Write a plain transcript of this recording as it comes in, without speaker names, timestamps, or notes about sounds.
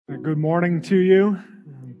Good morning to you.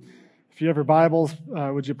 If you have your Bibles,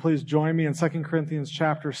 would you please join me in 2 Corinthians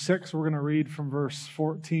chapter 6. We're going to read from verse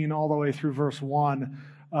 14 all the way through verse 1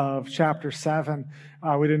 of chapter 7.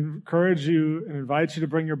 We'd encourage you and invite you to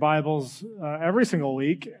bring your Bibles every single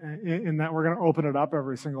week, in that we're going to open it up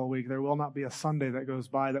every single week. There will not be a Sunday that goes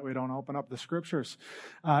by that we don't open up the Scriptures.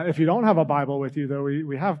 If you don't have a Bible with you, though,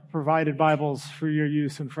 we have provided Bibles for your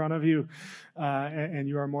use in front of you, and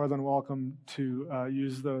you are more than welcome to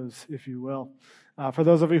use those if you will. For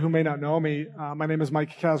those of you who may not know me, my name is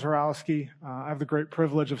Mike Kazarowski. I have the great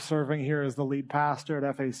privilege of serving here as the lead pastor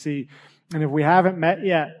at FAC. And if we haven't met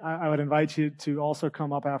yet, I would invite you to also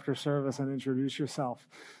come up after service and introduce yourself.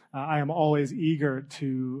 I am always eager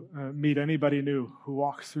to meet anybody new who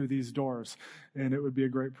walks through these doors. And it would be a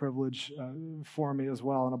great privilege for me as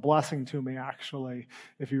well, and a blessing to me, actually,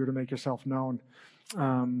 if you were to make yourself known.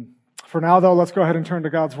 For now, though, let's go ahead and turn to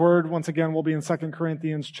God's Word. Once again, we'll be in 2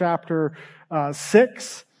 Corinthians chapter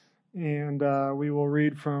 6, and we will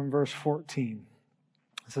read from verse 14.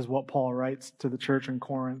 This is what Paul writes to the church in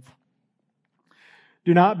Corinth.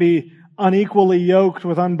 Do not be unequally yoked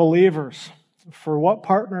with unbelievers. For what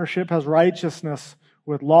partnership has righteousness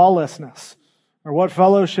with lawlessness? Or what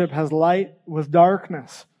fellowship has light with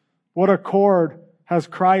darkness? What accord has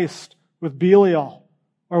Christ with Belial?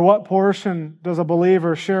 Or what portion does a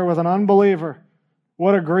believer share with an unbeliever?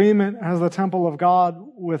 What agreement has the temple of God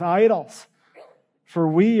with idols? For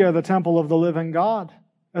we are the temple of the living God.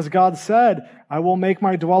 As God said, I will make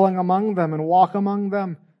my dwelling among them and walk among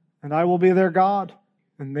them, and I will be their God,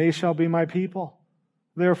 and they shall be my people.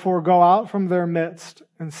 Therefore go out from their midst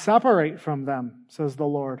and separate from them, says the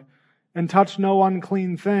Lord, and touch no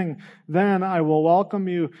unclean thing. Then I will welcome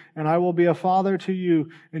you, and I will be a father to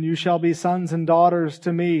you, and you shall be sons and daughters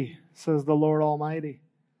to me, says the Lord Almighty.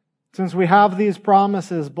 Since we have these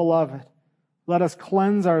promises, beloved, let us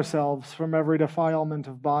cleanse ourselves from every defilement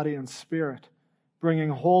of body and spirit, bringing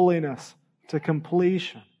holiness to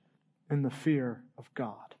completion in the fear of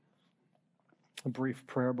God. A brief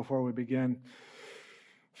prayer before we begin.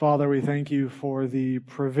 Father, we thank you for the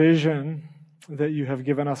provision that you have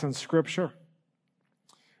given us in Scripture.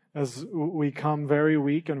 As we come very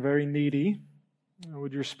weak and very needy,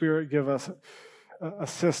 would your Spirit give us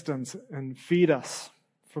assistance and feed us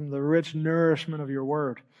from the rich nourishment of your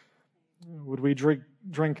word? Would we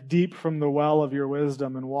drink deep from the well of your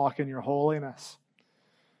wisdom and walk in your holiness?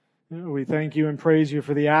 We thank you and praise you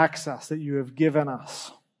for the access that you have given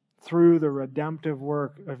us through the redemptive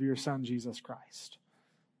work of your Son, Jesus Christ.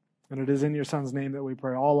 And it is in your Son's name that we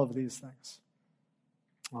pray all of these things.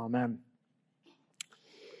 Amen.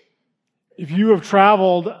 If you have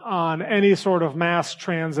traveled on any sort of mass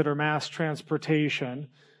transit or mass transportation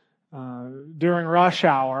during rush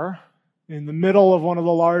hour, in the middle of one of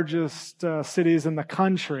the largest cities in the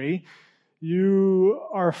country, you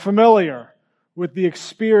are familiar with the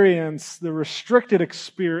experience, the restricted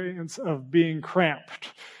experience of being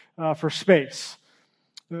cramped for space.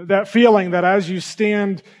 That feeling that as you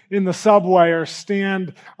stand in the subway or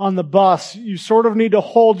stand on the bus, you sort of need to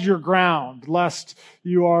hold your ground lest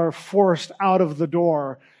you are forced out of the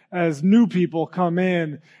door as new people come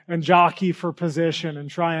in and jockey for position and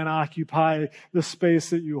try and occupy the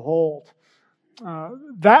space that you hold.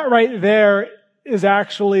 That right there is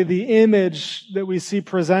actually the image that we see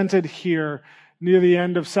presented here near the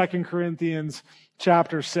end of 2 Corinthians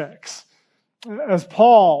chapter 6. As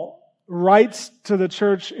Paul writes to the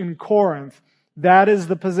church in Corinth, that is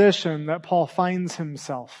the position that Paul finds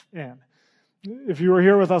himself in. If you were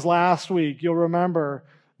here with us last week, you'll remember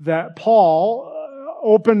that Paul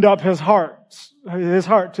opened up his heart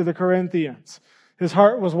to the Corinthians. His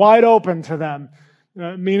heart was wide open to them,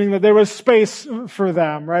 meaning that there was space for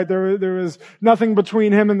them, right? There was nothing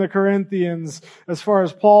between him and the Corinthians as far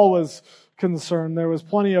as Paul was concerned. There was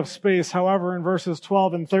plenty of space. However, in verses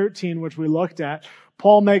 12 and 13, which we looked at,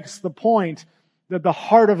 Paul makes the point that the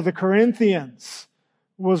heart of the Corinthians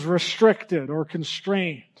was restricted or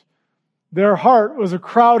constrained. Their heart was a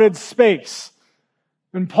crowded space,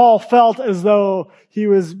 and Paul felt as though he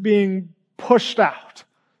was being pushed out.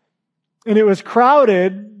 And it was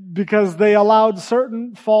crowded because they allowed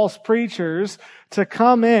certain false preachers to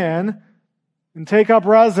come in and take up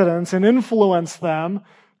residence and influence them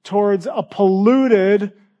towards a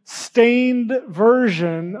polluted, stained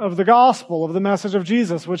version of the gospel, of the message of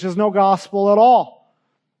Jesus, which is no gospel at all.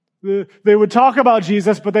 They would talk about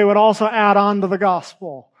Jesus, but they would also add on to the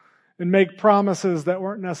gospel and make promises that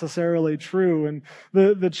weren't necessarily true. And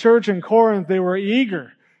the church in Corinth, they were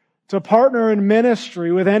eager to partner in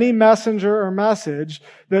ministry with any messenger or message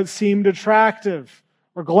that seemed attractive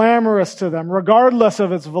or glamorous to them, regardless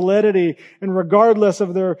of its validity and regardless of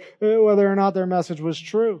whether or not their message was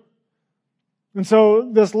true. And so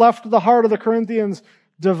this left the heart of the Corinthians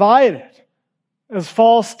divided, as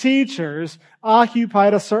false teachers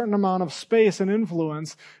occupied a certain amount of space and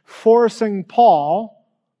influence, forcing Paul,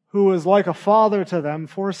 who was like a father to them,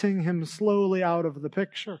 forcing him slowly out of the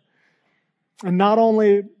picture. And not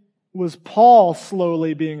only was Paul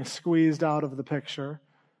slowly being squeezed out of the picture,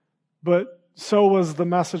 but so was the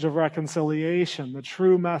message of reconciliation, the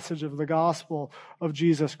true message of the gospel of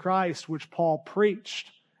Jesus Christ, which Paul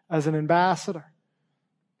preached as an ambassador.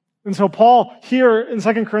 And so Paul here in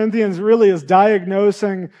 2 Corinthians really is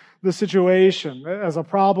diagnosing the situation as a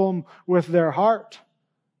problem with their heart.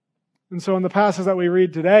 And so in the passage that we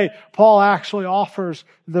read today, Paul actually offers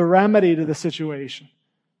the remedy to the situation.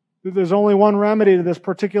 There's only one remedy to this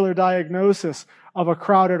particular diagnosis of a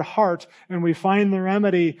crowded heart, and we find the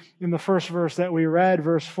remedy in the first verse that we read,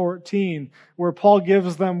 verse 14, where Paul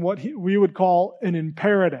gives them what we would call an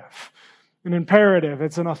imperative. An imperative.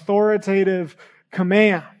 It's an authoritative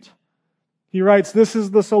command. He writes, this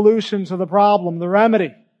is the solution to the problem. The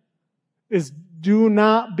remedy is do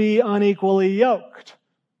not be unequally yoked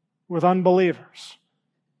with unbelievers.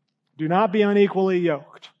 Do not be unequally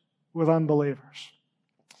yoked with unbelievers.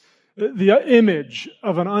 The image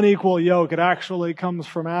of an unequal yoke, it actually comes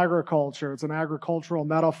from agriculture. It's an agricultural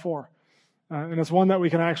metaphor. And it's one that we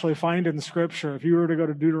can actually find in Scripture. If you were to go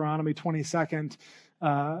to Deuteronomy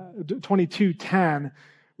 22:10,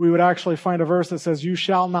 we would actually find a verse that says, you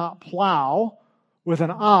shall not plow with an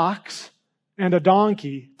ox and a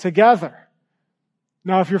donkey together.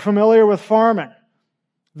 Now, if you're familiar with farming,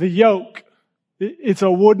 the yoke, it's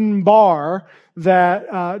a wooden bar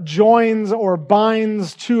that joins or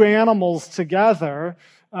binds two animals together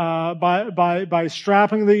by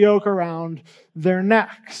strapping the yoke around their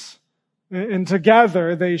necks. And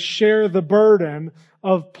together they share the burden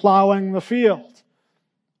of plowing the field.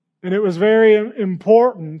 And it was very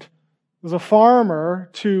important as a farmer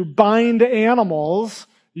to bind animals,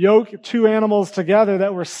 yoke two animals together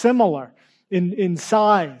that were similar in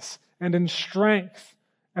size and in strength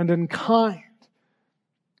and in kind.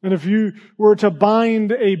 And if you were to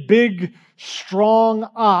bind a big, strong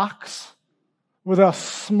ox with a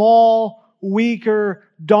small, weaker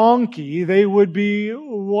donkey, they would be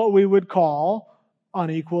what we would call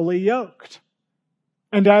unequally yoked.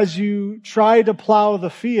 And as you tried to plow the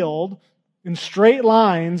field in straight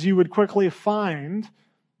lines, you would quickly find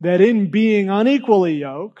that in being unequally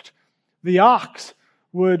yoked, the ox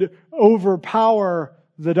would overpower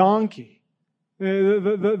the donkey.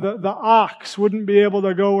 The ox wouldn't be able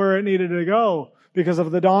to go where it needed to go because of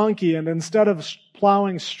the donkey. And instead of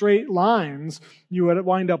plowing straight lines, you would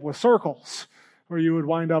wind up with circles, or you would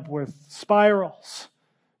wind up with spirals.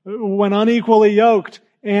 When unequally yoked,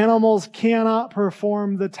 animals cannot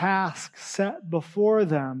perform the task set before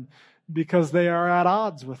them because they are at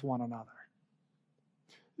odds with one another.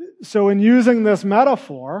 So in using this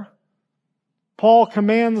metaphor, Paul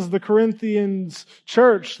commands the Corinthians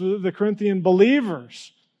church, the Corinthian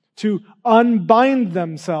believers, to unbind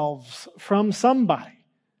themselves from somebody,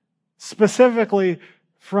 specifically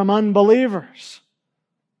from unbelievers.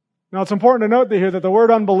 Now, it's important to note here that the word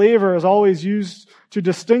unbeliever is always used to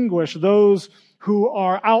distinguish those who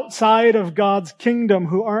are outside of God's kingdom,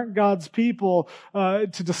 who aren't God's people,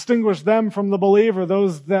 to distinguish them from the believer,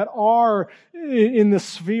 those that are in the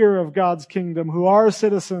sphere of God's kingdom, who are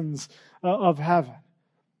citizens of heaven.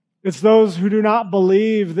 It's those who do not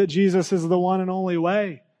believe that Jesus is the one and only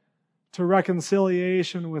way to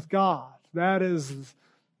reconciliation with God. That is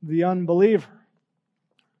the unbeliever.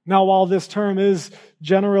 Now, while this term is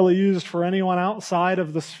generally used for anyone outside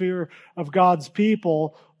of the sphere of God's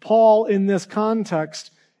people, Paul, in this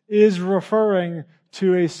context, is referring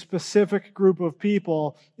to a specific group of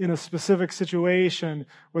people in a specific situation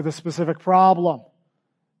with a specific problem.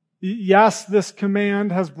 Yes, this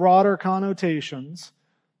command has broader connotations,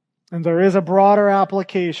 and there is a broader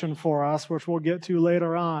application for us, which we'll get to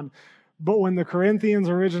later on. But when the Corinthians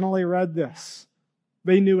originally read this,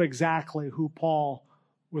 they knew exactly who Paul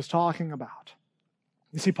was talking about.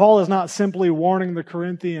 You see, Paul is not simply warning the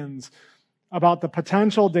Corinthians about the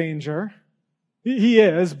potential danger. He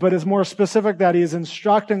is, but it's more specific that he is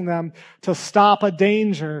instructing them to stop a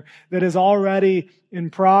danger that is already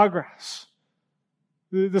in progress.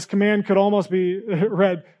 This command could almost be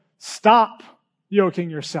read, stop yoking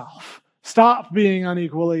yourself. Stop being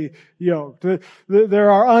unequally yoked.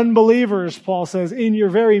 There are unbelievers, Paul says, in your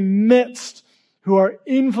very midst who are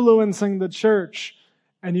influencing the church,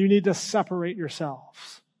 and you need to separate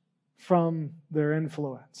yourselves from their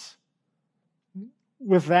influence.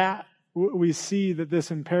 With that we see that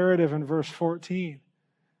this imperative in verse 14,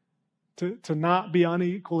 to not be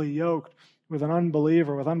unequally yoked with an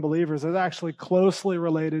unbeliever, with unbelievers, is actually closely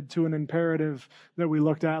related to an imperative that we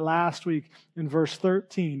looked at last week in verse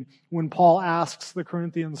 13, when Paul asks the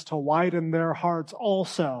Corinthians to widen their hearts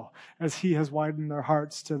also, as he has widened their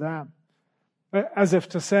hearts to them. As if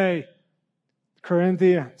to say,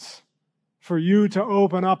 Corinthians, for you to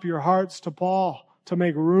open up your hearts to Paul, to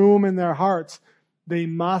make room in their hearts, they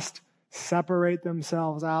must separate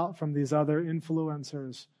themselves out from these other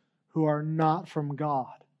influencers who are not from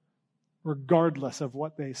God, regardless of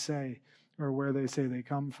what they say or where they say they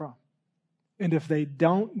come from. And if they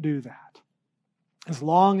don't do that, as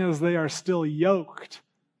long as they are still yoked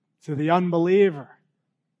to the unbeliever,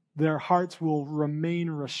 their hearts will remain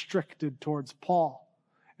restricted towards Paul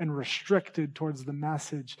and restricted towards the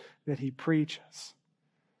message that he preaches.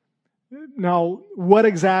 Now, what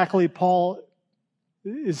exactly Paul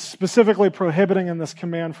is specifically prohibiting in this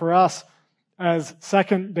command for us as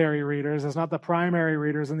secondary readers, as not the primary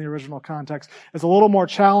readers in the original context, is a little more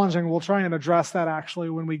challenging. We'll try and address that actually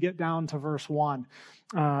when we get down to verse 1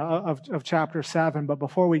 of chapter 7. But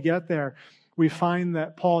before we get there, we find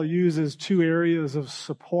that Paul uses two areas of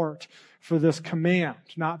support for this command,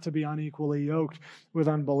 not to be unequally yoked with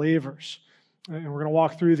unbelievers. And we're going to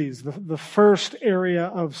walk through these. The first area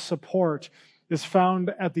of support is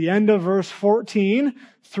found at the end of verse 14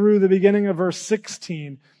 through the beginning of verse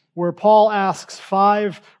 16, where Paul asks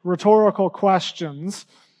 5 rhetorical questions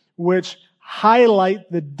which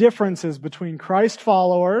highlight the differences between Christ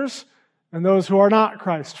followers and those who are not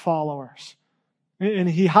Christ followers. And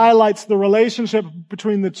he highlights the relationship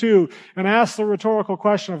between the two and asks the rhetorical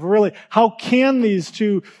question of really, how can these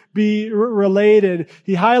two be related?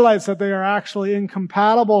 He highlights that they are actually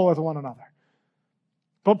incompatible with one another.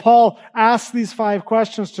 But Paul asks these 5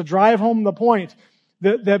 questions to drive home the point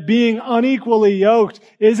that being unequally yoked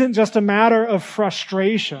isn't just a matter of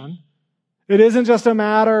frustration. It isn't just a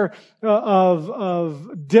matter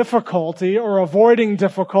of difficulty or avoiding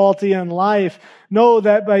difficulty in life. Know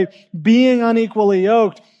that by being unequally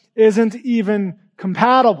yoked isn't even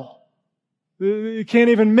compatible. You can't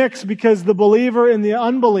even mix because the believer and the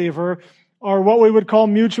unbeliever are what we would call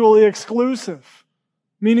mutually exclusive,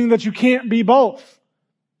 meaning that you can't be both.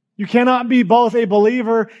 You cannot be both a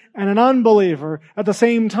believer and an unbeliever at the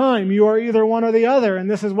same time. You are either one or the other.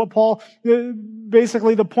 And this is what Paul,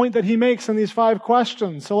 basically the point that he makes in these 5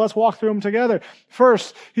 questions. So let's walk through them together.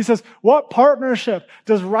 First, he says, what partnership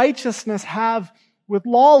does righteousness have with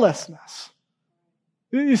lawlessness?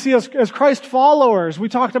 You see, as Christ followers, we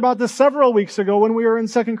talked about this several weeks ago when we were in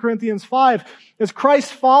 2 Corinthians 5. As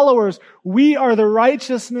Christ followers, we are the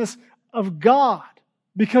righteousness of God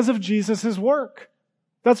because of Jesus' work.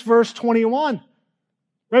 That's verse 21.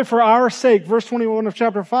 Right? For our sake, verse 21 of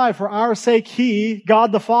chapter 5, for our sake He,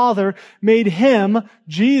 God the Father, made Him,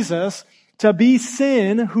 Jesus, to be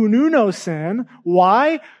sin who knew no sin.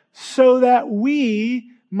 Why? So that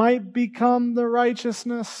we might become the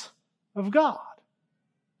righteousness of God.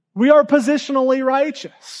 We are positionally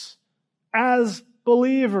righteous as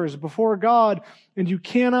believers before God, and you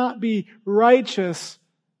cannot be righteous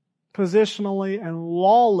positionally and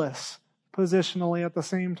lawless positionally at the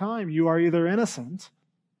same time. You are either innocent,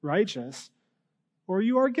 righteous, or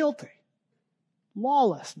you are guilty.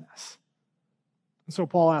 Lawlessness. And so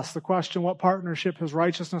Paul asks the question, what partnership has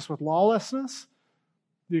righteousness with lawlessness?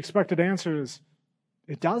 The expected answer is,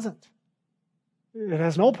 it doesn't. It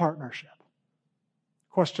has no partnership.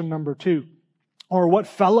 Question number 2, or what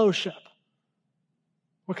fellowship?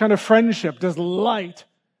 What kind of friendship does light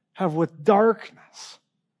have with darkness?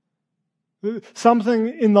 Something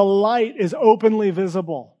in the light is openly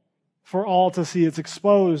visible for all to see. It's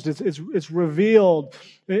exposed. It's revealed.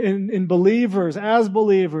 In believers, as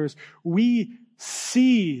believers, we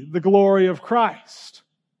see the glory of Christ.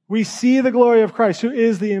 We see the glory of Christ, who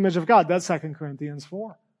is the image of God. That's 2 Corinthians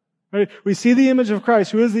 4. Right? We see the image of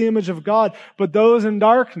Christ, who is the image of God, but those in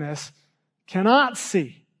darkness cannot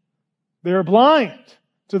see. They are blind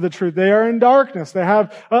to the truth. They are in darkness. They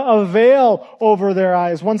have a veil over their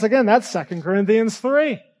eyes. Once again, that's 2 Corinthians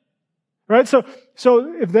 3. Right? So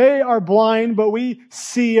if they are blind, but we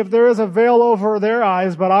see, if there is a veil over their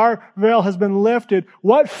eyes, but our veil has been lifted,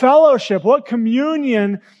 what fellowship, what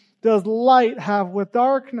communion does light have with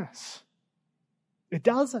darkness? It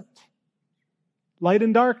doesn't. Light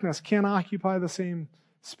and darkness can't occupy the same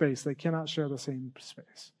space. They cannot share the same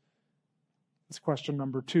space. That's question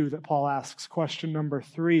number 2 that Paul asks. Question number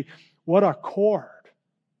 3, what accord?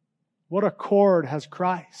 What accord has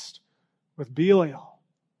Christ with Belial?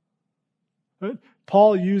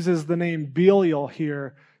 Paul uses the name Belial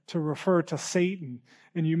here to refer to Satan.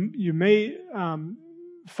 And you may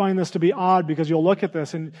find this to be odd because you'll look at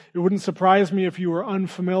this, and it wouldn't surprise me if you were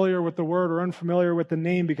unfamiliar with the word or unfamiliar with the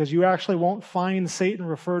name, because you actually won't find Satan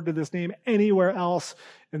referred to this name anywhere else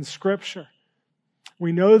in Scripture.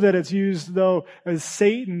 We know that it's used, though, as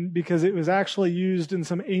Satan because it was actually used in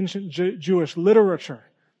some ancient Jewish literature.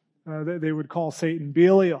 They would call Satan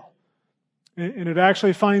Belial. And it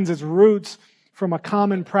actually finds its roots from a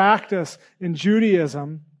common practice in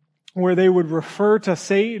Judaism where they would refer to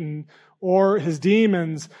Satan or his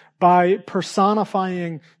demons by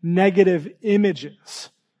personifying negative images.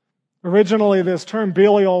 Originally, this term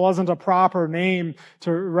Belial wasn't a proper name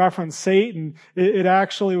to reference Satan. It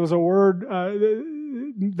actually was a word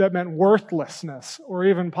that meant worthlessness or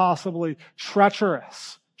even possibly treachery.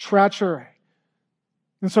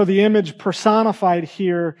 And so the image personified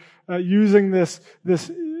here using this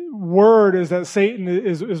word is that Satan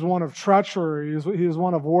is one of treachery. He is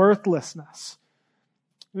one of worthlessness.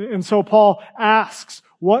 And so Paul asks,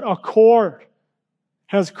 what accord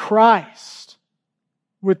has Christ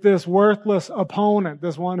with this worthless opponent,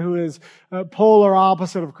 this one who is polar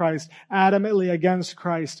opposite of Christ, adamantly against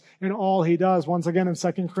Christ in all he does? Once again in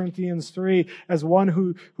 2 Corinthians 3, as one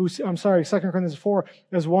 2 Corinthians 4,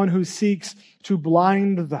 as one who seeks to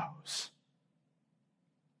blind those.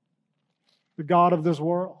 The God of this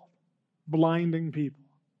world, blinding people.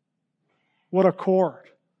 What accord.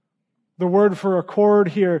 The word for accord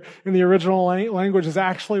here in the original language is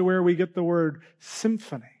actually where we get the word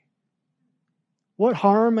symphony. What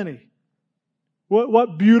harmony.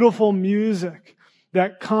 What beautiful music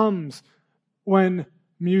that comes when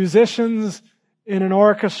musicians in an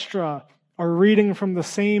orchestra are reading from the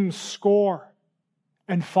same score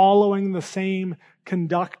and following the same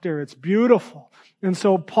conductor. It's beautiful. And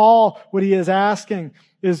so Paul, what he is asking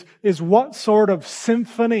is what sort of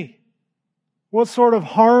symphony, what sort of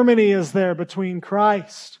harmony is there between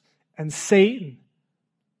Christ and Satan?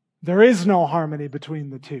 There is no harmony between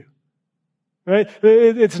the two. Right?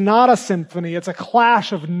 It's not a symphony. It's a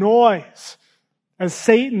clash of noise as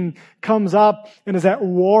Satan comes up and is at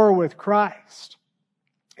war with Christ.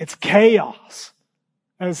 It's chaos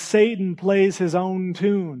as Satan plays his own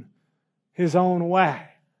tune, his own way.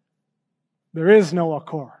 There is no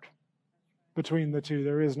accord between the two.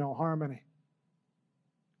 There is no harmony.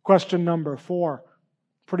 Question number 4,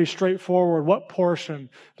 pretty straightforward. What portion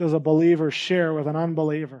does a believer share with an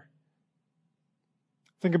unbeliever?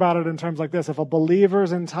 Think about it in terms like this. If a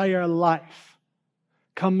believer's entire life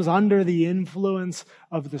comes under the influence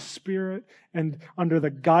of the Spirit and under the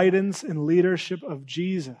guidance and leadership of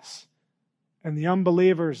Jesus, and the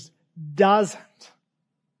unbeliever's doesn't,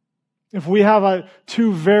 if we have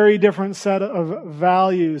two very different set of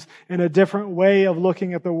values and a different way of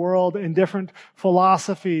looking at the world and different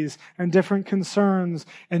philosophies and different concerns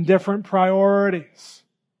and different priorities,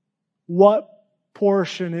 what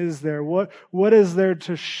portion is there? What is there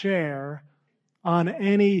to share on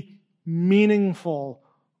any meaningful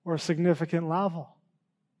or significant level?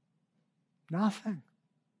 Nothing.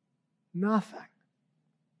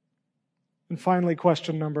 And finally,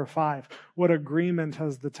 question number 5. What agreement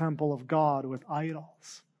has the temple of God with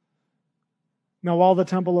idols? Now, while the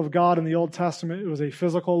temple of God in the Old Testament, it was a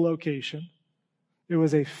physical location, it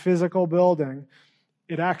was a physical building,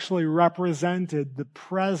 it actually represented the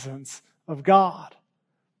presence of God.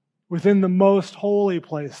 Within the most holy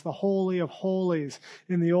place, the Holy of Holies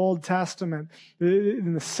in the Old Testament,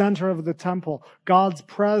 in the center of the temple, God's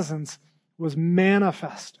presence was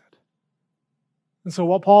manifested. And so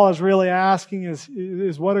what Paul is really asking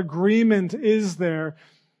is what agreement is there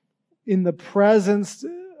in the presence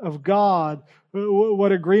of God?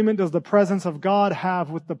 What agreement does the presence of God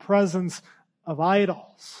have with the presence of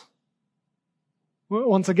idols?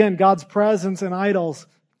 Once again, God's presence and idols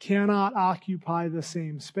cannot occupy the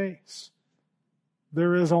same space.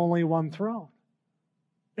 There is only one throne,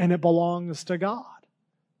 and it belongs to God.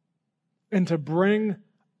 And to bring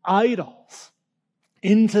idols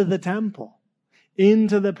into the temple,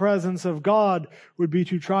 into the presence of God, would be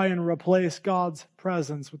to try and replace God's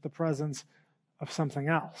presence with the presence of something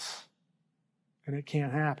else. And it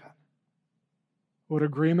can't happen. What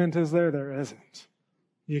agreement is there? There isn't.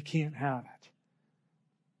 You can't have it.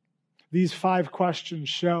 These 5 questions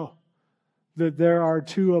show that there are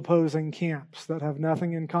 2 opposing camps that have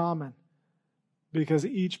nothing in common because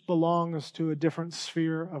each belongs to a different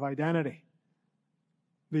sphere of identity.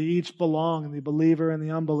 They each belong, the believer and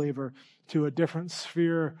the unbeliever, to a different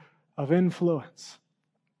sphere of influence.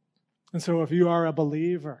 And so if you are a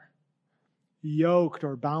believer, yoked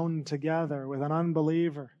or bound together with an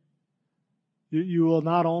unbeliever, you will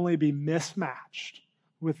not only be mismatched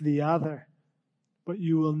with the other, but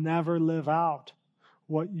you will never live out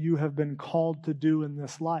what you have been called to do in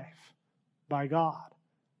this life by God.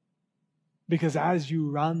 Because as you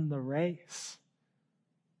run the race,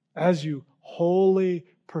 as you wholly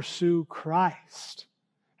pursue Christ,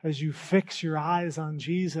 as you fix your eyes on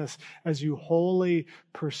Jesus, as you wholly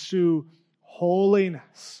pursue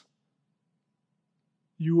holiness,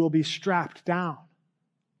 you will be strapped down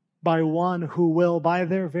by one who will, by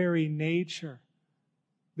their very nature,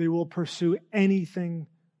 they will pursue anything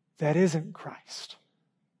that isn't Christ.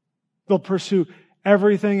 They'll pursue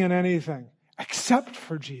everything and anything except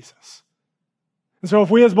for Jesus. And so if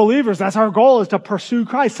we as believers, that's our goal, is to pursue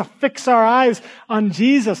Christ, to fix our eyes on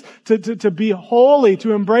Jesus, to be holy,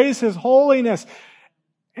 to embrace His holiness.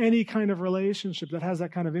 Any kind of relationship that has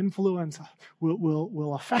that kind of influence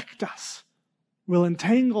will affect us, will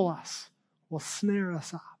entangle us, will snare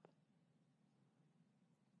us up.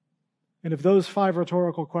 And if those 5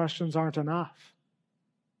 rhetorical questions aren't enough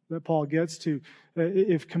that Paul gets to,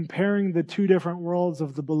 if comparing the 2 different worlds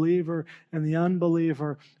of the believer and the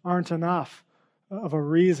unbeliever aren't enough of a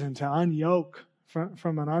reason to unyoke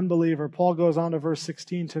from an unbeliever, Paul goes on to verse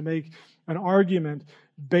 16 to make an argument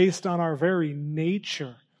based on our very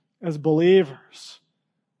nature as believers.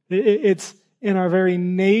 It's in our very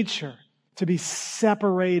nature to be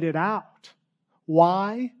separated out.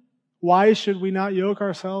 Why? Why should we not yoke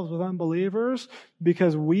ourselves with unbelievers?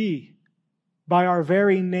 Because we, by our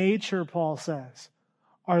very nature, Paul says,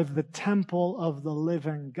 are the temple of the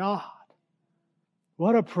living God.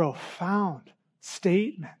 What a profound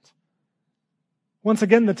statement. Once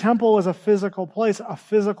again, the temple is a physical place, a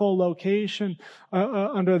physical location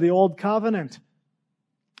under the Old Covenant.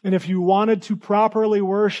 And if you wanted to properly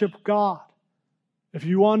worship God, if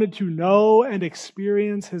you wanted to know and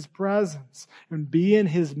experience His presence and be in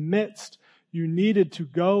His midst, you needed to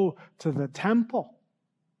go to the temple.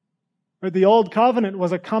 Right? The Old Covenant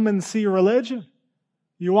was a come and see religion.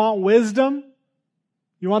 You want wisdom?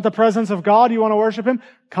 You want the presence of God? You want to worship Him?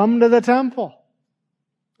 Come to the temple.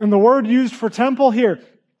 And the word used for temple here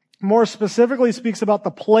more specifically speaks about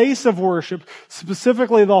the place of worship,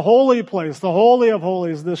 specifically the holy place, the Holy of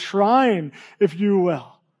Holies, the shrine, if you will.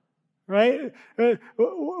 Right?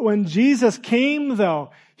 When Jesus came,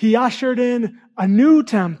 though, He ushered in a new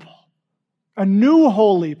temple, a new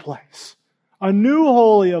holy place, a new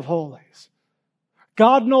Holy of Holies.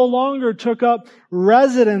 God no longer took up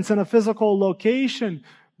residence in a physical location,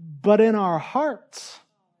 but in our hearts.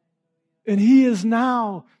 And He is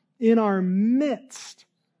now in our midst.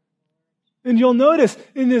 And you'll notice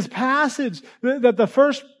in this passage that the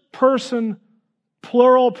first person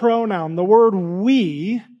plural pronoun, the word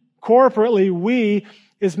we, corporately we,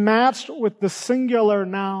 is matched with the singular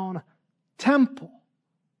noun temple.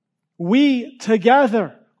 We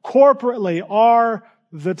together, corporately, are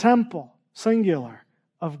the temple, singular,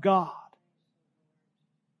 of God.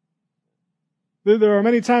 There are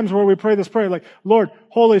many times where we pray this prayer like, Lord,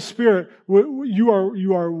 Holy Spirit, you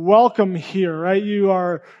are welcome here, right?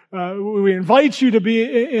 We invite you to be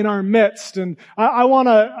in our midst. And I want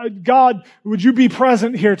to, God, would you be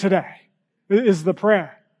present here today? Is the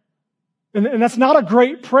prayer. And that's not a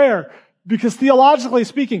great prayer because theologically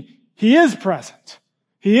speaking, He is present.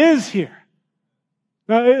 He is here.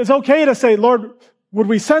 Now, it's okay to say, Lord, would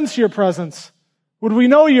we sense your presence? Would we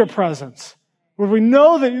know your presence? Would we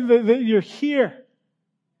know that you're here?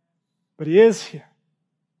 But He is here.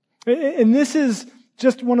 And this is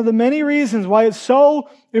just one of the many reasons why it's so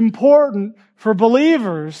important for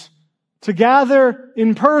believers to gather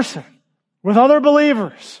in person with other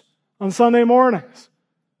believers on Sunday mornings.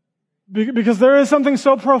 Because there is something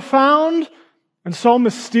so profound and so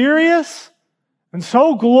mysterious and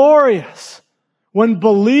so glorious when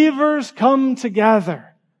believers come together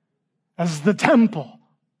as the temple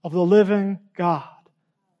of the living God.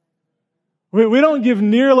 We don't give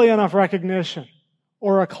nearly enough recognition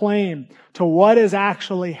or acclaim to what is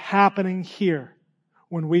actually happening here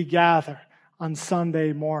when we gather on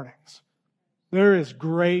Sunday mornings. There is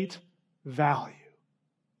great value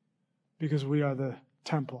because we are the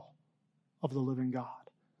temple of the living God.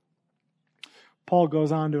 Paul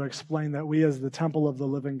goes on to explain that we as the temple of the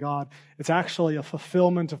living God, it's actually a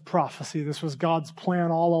fulfillment of prophecy. This was God's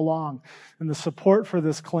plan all along. And the support for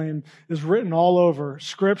this claim is written all over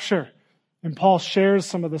Scripture. And Paul shares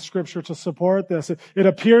some of the Scripture to support this. It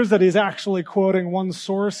appears that he's actually quoting one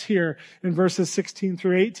source here in verses 16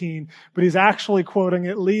 through 18, but he's actually quoting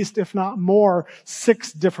at least, if not more,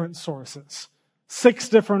 6 different sources. 6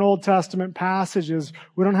 different Old Testament passages.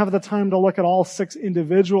 We don't have the time to look at all 6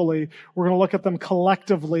 individually. We're going to look at them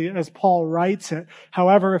collectively as Paul writes it.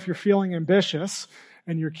 However, if you're feeling ambitious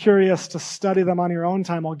and you're curious to study them on your own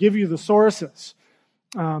time, I'll give you the sources.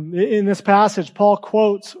 In this passage, Paul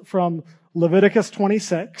quotes from Leviticus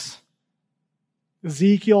 26,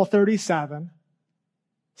 Ezekiel 37,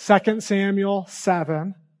 2 Samuel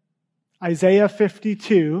 7, Isaiah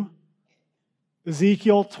 52,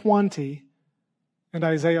 Ezekiel 20, and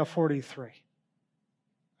Isaiah 43.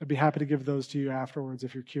 I'd be happy to give those to you afterwards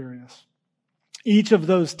if you're curious. Each of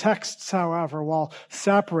those texts, however, while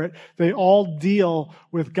separate, they all deal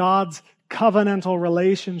with God's covenantal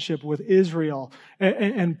relationship with Israel.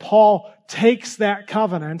 And Paul takes that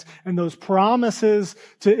covenant and those promises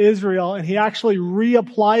to Israel, and he actually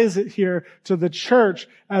reapplies it here to the church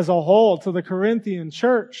as a whole, to the Corinthian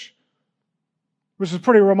church, which is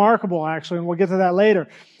pretty remarkable, actually, and we'll get to that later.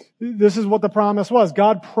 This is what the promise was.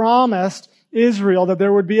 God promised Israel that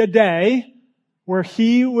there would be a day where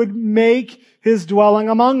he would make his dwelling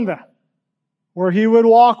among them, where he would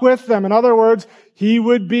walk with them. In other words, he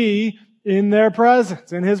would be in their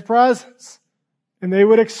presence, in his presence. And they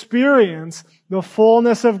would experience the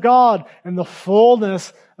fullness of God and the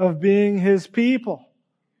fullness of being his people.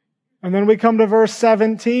 And then we come to verse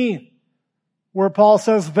 17, where Paul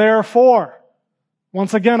says, therefore.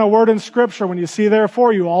 Once again, a word in Scripture, when you see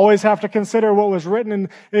therefore, you always have to consider what was written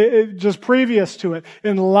just previous to it.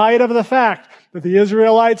 In light of the fact that the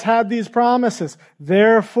Israelites had these promises,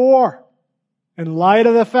 therefore, in light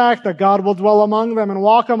of the fact that God will dwell among them and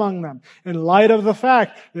walk among them, in light of the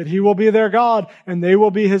fact that he will be their God and they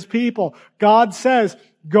will be his people, God says,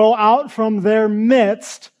 go out from their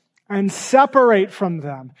midst and separate from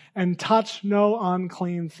them and touch no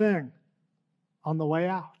unclean thing on the way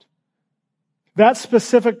out. That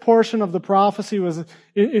specific portion of the prophecy was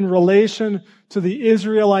in relation to the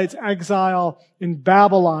Israelites' exile in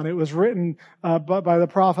Babylon. It was written by the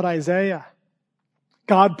prophet Isaiah.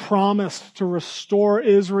 God promised to restore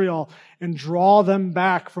Israel and draw them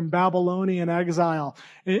back from Babylonian exile.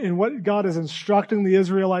 And what God is instructing the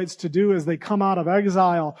Israelites to do as they come out of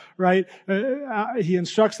exile, right? He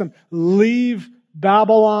instructs them, leave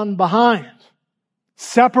Babylon behind.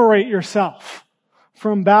 Separate yourself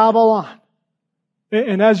from Babylon.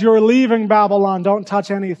 And as you're leaving Babylon, don't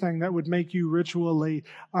touch anything that would make you ritually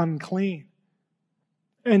unclean.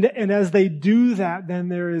 And as they do that, then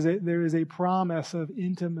there is a promise of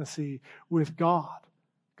intimacy with God.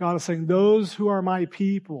 God is saying, those who are my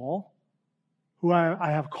people, who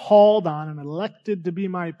I have called on and elected to be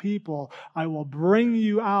my people, I will bring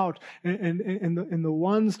you out. And the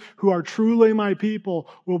ones who are truly my people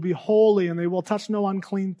will be holy, and they will touch no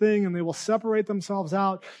unclean thing, and they will separate themselves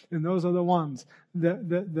out. And those are the ones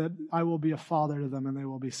that I will be a father to them, and they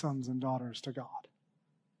will be sons and daughters to God.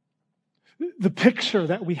 The picture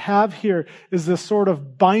that we have here is this sort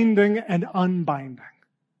of binding and unbinding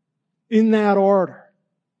in that order.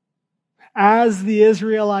 As the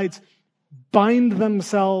Israelites bind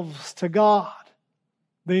themselves to God,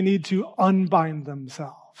 they need to unbind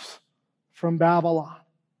themselves from Babylon.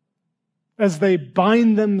 As they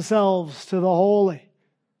bind themselves to the holy,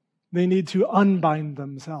 they need to unbind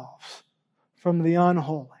themselves from the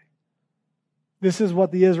unholy. This is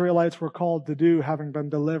what the Israelites were called to do, having been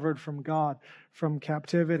delivered from God from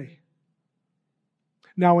captivity.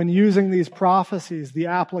 Now, in using these prophecies, the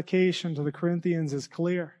application to the Corinthians is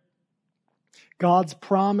clear. God's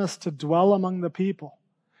promise to dwell among the people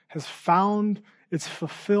has found its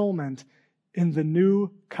fulfillment in the new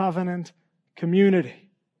covenant community.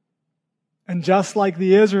 And just like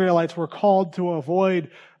the Israelites were called to avoid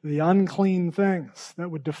the unclean things that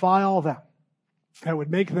would defile them, that would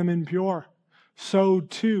make them impure, so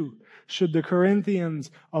too should the Corinthians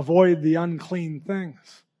avoid the unclean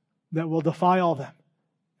things that will defile them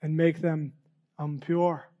and make them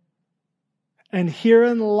impure. And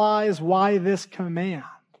herein lies why this command,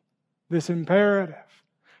 this imperative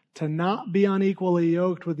to not be unequally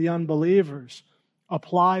yoked with the unbelievers,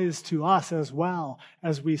 applies to us as well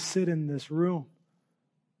as we sit in this room.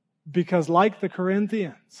 Because like the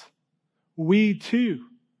Corinthians, we too,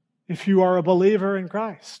 if you are a believer in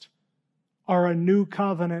Christ, are a new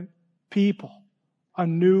covenant people, a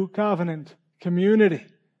new covenant community,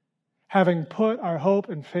 having put our hope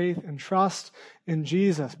and faith and trust in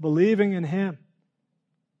Jesus, believing in Him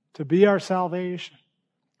to be our salvation.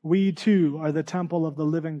 We too are the temple of the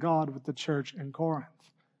living God with the church in Corinth.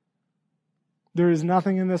 There is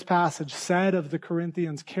nothing in this passage said of the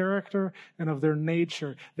Corinthians' character and of their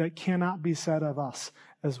nature that cannot be said of us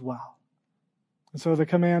as well. And so the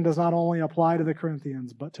command does not only apply to the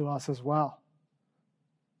Corinthians, but to us as well.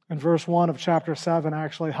 And verse 1 of chapter 7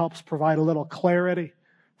 actually helps provide a little clarity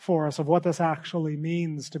for us of what this actually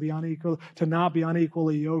means to not be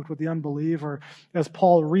unequally yoked with the unbeliever, as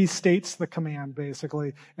Paul restates the command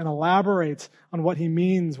basically and elaborates on what he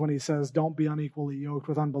means when he says, don't be unequally yoked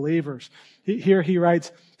with unbelievers. Here he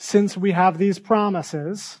writes, since we have these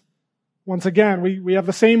promises, once again, we have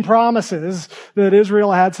the same promises that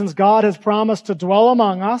Israel had, since God has promised to dwell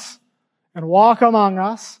among us and walk among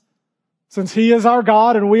us, since he is our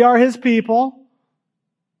God and we are his people,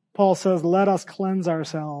 Paul says, let us cleanse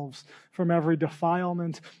ourselves from every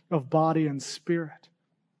defilement of body and spirit,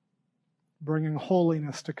 bringing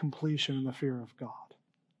holiness to completion in the fear of God.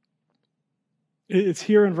 It's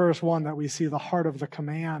here in verse 1 that we see the heart of the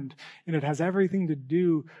command, and it has everything to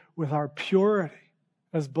do with our purity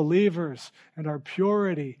as believers and our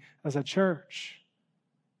purity as a church.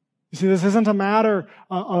 You see, this isn't a matter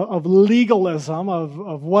of legalism,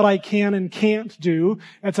 of what I can and can't do.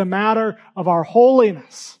 It's a matter of our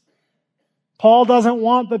holiness. Paul doesn't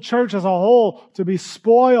want the church as a whole to be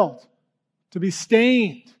spoiled, to be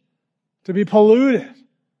stained, to be polluted.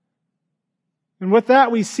 And with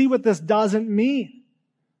that, we see what this doesn't mean.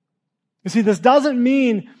 You see, this doesn't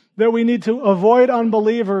mean that we need to avoid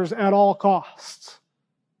unbelievers at all costs.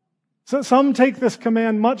 So some take this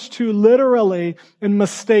command much too literally and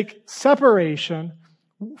mistake separation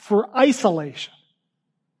for isolation.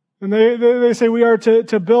 And they say we are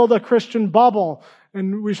to build a Christian bubble,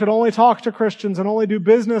 and we should only talk to Christians and only do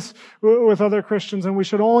business with other Christians, and we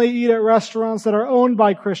should only eat at restaurants that are owned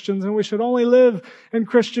by Christians, and we should only live in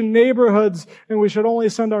Christian neighborhoods, and we should only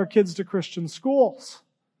send our kids to Christian schools.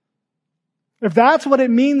 If that's what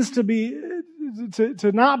it means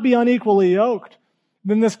to not be unequally yoked,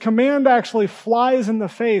 then this command actually flies in the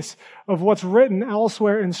face of what's written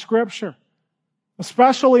elsewhere in Scripture,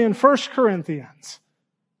 especially in 1 Corinthians,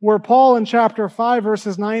 where Paul in chapter 5,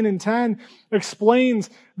 verses 9 and 10 explains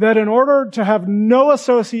that in order to have no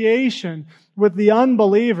association with the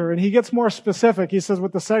unbeliever, and he gets more specific, he says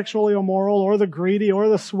with the sexually immoral or the greedy or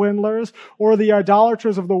the swindlers or the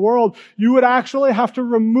idolaters of the world, you would actually have to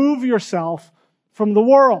remove yourself from the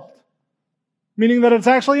world, meaning that it's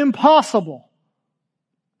actually impossible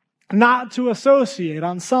not to associate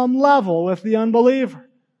on some level with the unbeliever.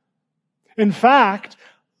 In fact,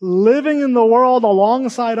 living in the world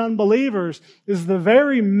alongside unbelievers is the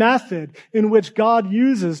very method in which God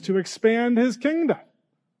uses to expand his kingdom.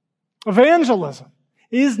 Evangelism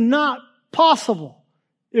is not possible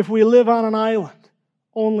if we live on an island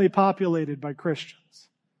only populated by Christians.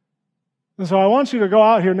 And so I want you to go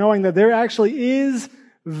out here knowing that there actually is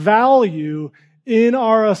value in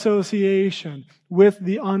our association with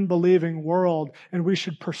the unbelieving world, and we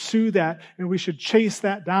should pursue that, and we should chase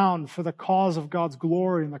that down for the cause of God's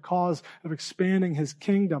glory and the cause of expanding his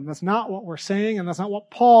kingdom. That's not what we're saying, and that's not what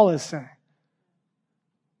Paul is saying.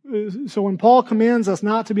 So when Paul commands us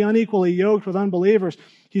not to be unequally yoked with unbelievers,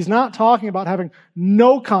 he's not talking about having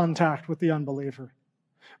no contact with the unbeliever,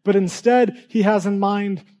 but instead he has in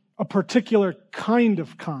mind a particular kind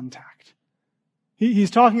of contact.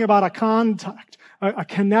 He's talking about a contact, a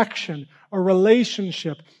connection, a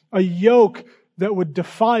relationship, a yoke that would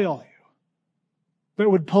defile you, that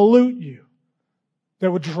would pollute you,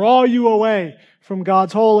 that would draw you away from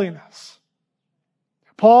God's holiness.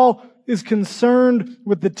 Paul is concerned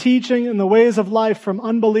with the teaching and the ways of life from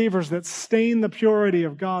unbelievers that stain the purity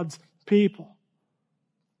of God's people.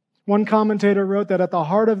 One commentator wrote that at the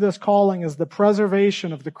heart of this calling is the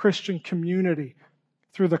preservation of the Christian community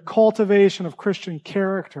through the cultivation of Christian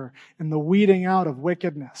character and the weeding out of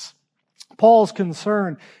wickedness. Paul's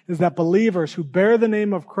concern is that believers who bear the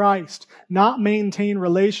name of Christ not maintain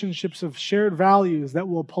relationships of shared values that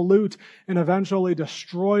will pollute and eventually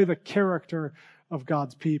destroy the character of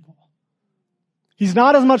God's people. He's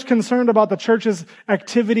not as much concerned about the church's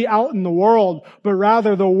activity out in the world, but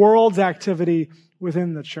rather the world's activity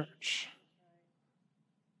within the church.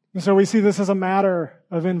 And so we see this as a matter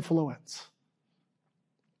of influence.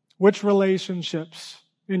 Which relationships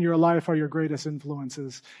in your life are your greatest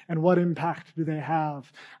influences, and what impact do they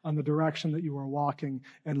have on the direction that you are walking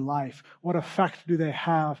in life? What effect do they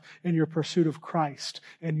have in your pursuit of Christ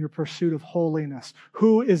and your pursuit of holiness?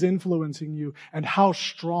 Who is influencing you, and how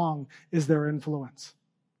strong is their influence?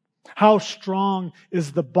 How strong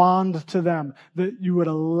is the bond to them that you would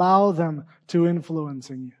allow them to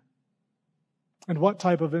influencing you? And what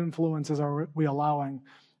type of influences are we allowing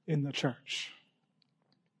in the church?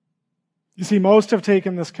 You see, most have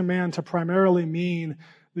taken this command to primarily mean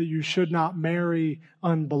that you should not marry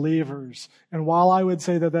unbelievers. And while I would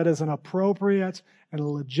say that that is an appropriate and a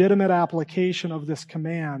legitimate application of this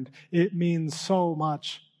command, it means so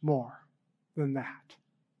much more than that.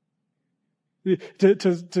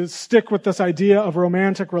 To stick with this idea of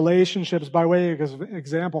romantic relationships by way of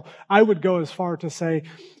example, I would go as far to say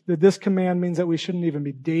that this command means that we shouldn't even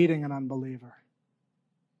be dating an unbeliever.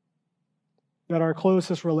 That our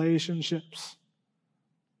closest relationships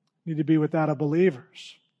need to be with that of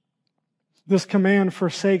believers. This command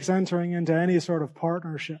forsakes entering into any sort of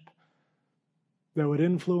partnership that would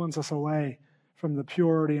influence us away from the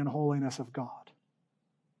purity and holiness of God.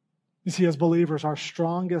 You see, as believers, our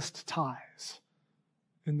strongest ties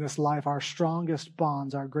in this life, our strongest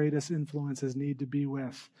bonds, our greatest influences need to be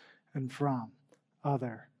with and from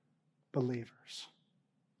other believers.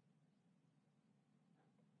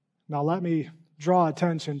 Now let me draw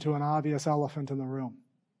attention to an obvious elephant in the room.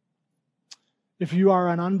 If you are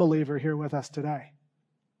an unbeliever here with us today,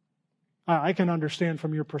 I can understand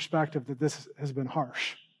from your perspective that this has been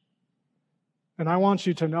harsh. And I want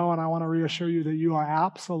you to know, and I want to reassure you that you are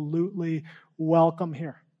absolutely welcome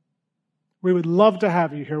here. We would love to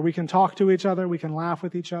have you here. We can talk to each other. We can laugh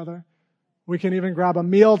with each other. We can even grab a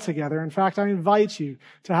meal together. In fact, I invite you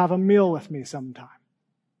to have a meal with me sometime.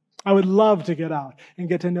 I would love to get out and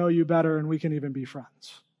get to know you better, and we can even be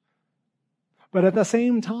friends. But at the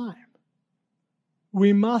same time,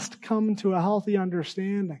 we must come to a healthy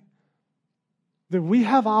understanding that we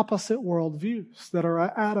have opposite worldviews that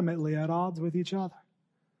are adamantly at odds with each other.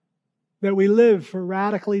 That we live for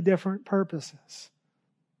radically different purposes.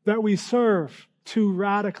 That we serve two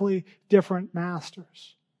radically different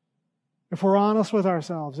masters. If we're honest with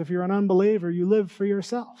ourselves, if you're an unbeliever, you live for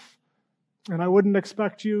yourself. And I wouldn't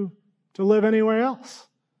expect you to live anywhere else.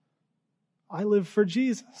 I live for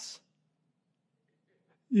Jesus.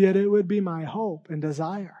 Yet it would be my hope and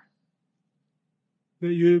desire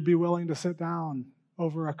that you'd be willing to sit down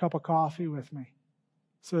over a cup of coffee with me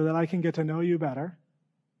so that I can get to know you better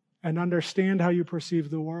and understand how you perceive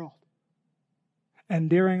the world. And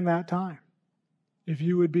during that time, if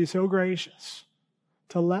you would be so gracious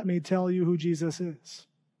to let me tell you who Jesus is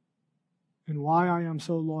and why I am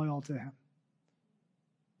so loyal to him.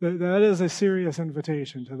 That is a serious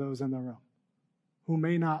invitation to those in the room who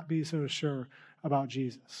may not be so sure about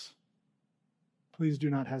Jesus. Please do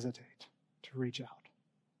not hesitate to reach out.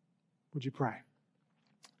 Would you pray?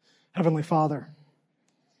 Heavenly Father,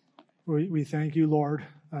 we thank you, Lord,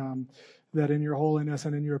 that in your holiness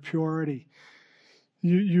and in your purity,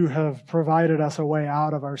 you have provided us a way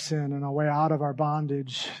out of our sin and a way out of our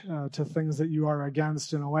bondage to things that you are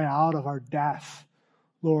against and a way out of our death,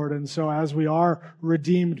 Lord. And so as we are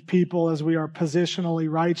redeemed people, as we are positionally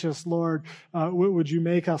righteous, Lord, would you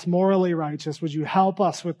make us morally righteous? Would you help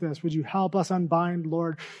us with this? Would you help us unbind,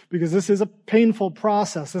 Lord? Because this is a painful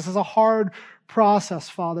process. This is a hard process,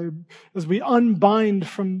 Father, as we unbind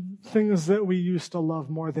from things that we used to love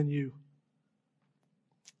more than you.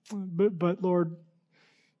 But Lord,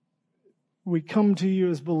 we come to you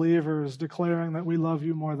as believers declaring that we love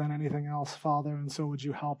you more than anything else, Father. And so would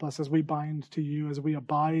you help us as we bind to you, as we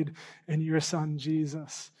abide in your Son,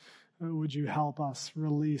 Jesus. Would you help us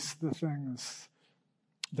release the things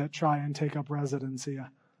that try and take up residency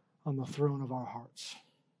on the throne of our hearts.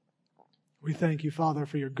 We thank you, Father,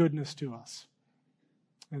 for your goodness to us.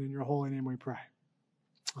 And in your holy name we pray.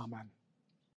 Amen.